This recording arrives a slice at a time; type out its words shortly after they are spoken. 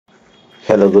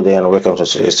Hello, good day, and welcome to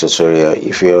today's tutorial.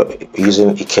 If you're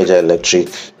using Ikeja Electric,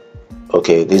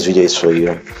 okay, this video is for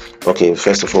you. Okay,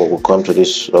 first of all, we'll come to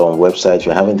this website. If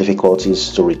you're having difficulties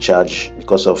to recharge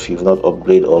because of you've not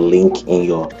upgrade or link in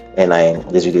your NIN,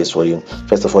 this video is for you.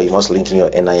 First of all, you must link in your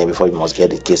NIN before you must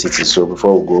get the KCT. So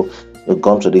before we'll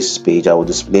come to this page. I will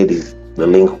display the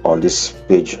link on this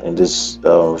page in this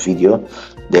video.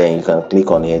 Then you can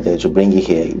click on it. Then to bring you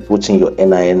here, you put in your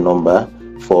NIN number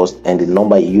first and the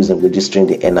number you use in registering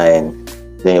the NIN.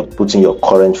 Then you put in your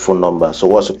current phone number. So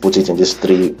once you put it in this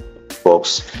three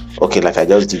box, okay, like I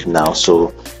just did now,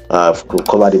 so I've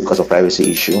covered it because of privacy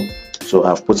issue. So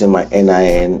I've put in my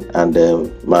NIN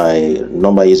and my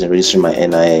number using registering my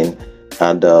NIN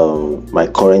and my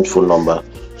current phone number.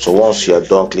 So once you are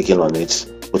done clicking on it,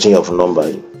 putting your phone number,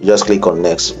 you just click on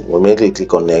next. Immediately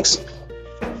click on next.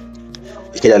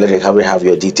 You can have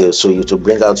your details, so you to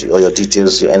bring out all your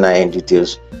details, your NIN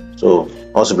details. So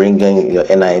once you bring in your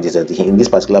NIN details in this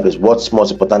particular place, what's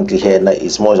most importantly here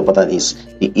is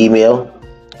the email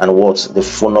and what the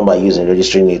phone number using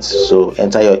registering it. So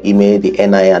enter your email, the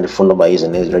NIN and the phone number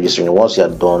using it registering it. Once you are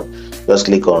done, just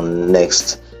click on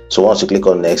next. So once you click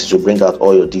on next, you bring out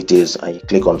all your details and you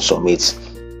click on submit.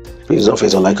 Please don't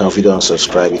forget to like our video and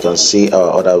subscribe. You can see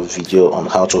our other video on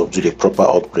how to do the proper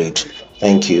upgrade.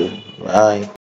 Thank you. Bye.